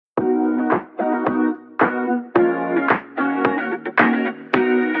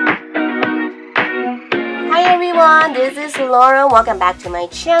everyone, this is Laura. Welcome back to my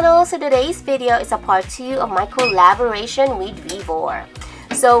channel. So today's video is a part 2 of my collaboration with Vevor.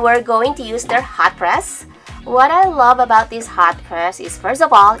 So we're going to use their hot press. What I love about this hot press is, first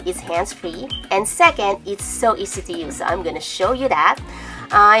of all, it's hands-free, and second, it's so easy to use. So I'm going to show you that.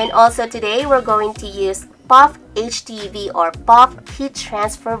 And also today we're going to use Puff HTV or Puff Heat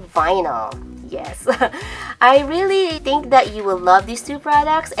Transfer Vinyl. Yes, I really think that you will love these two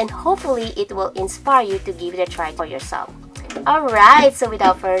products, and hopefully it will inspire you to give it a try for yourself. Alright, so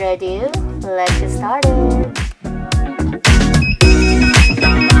without further ado, let's get started.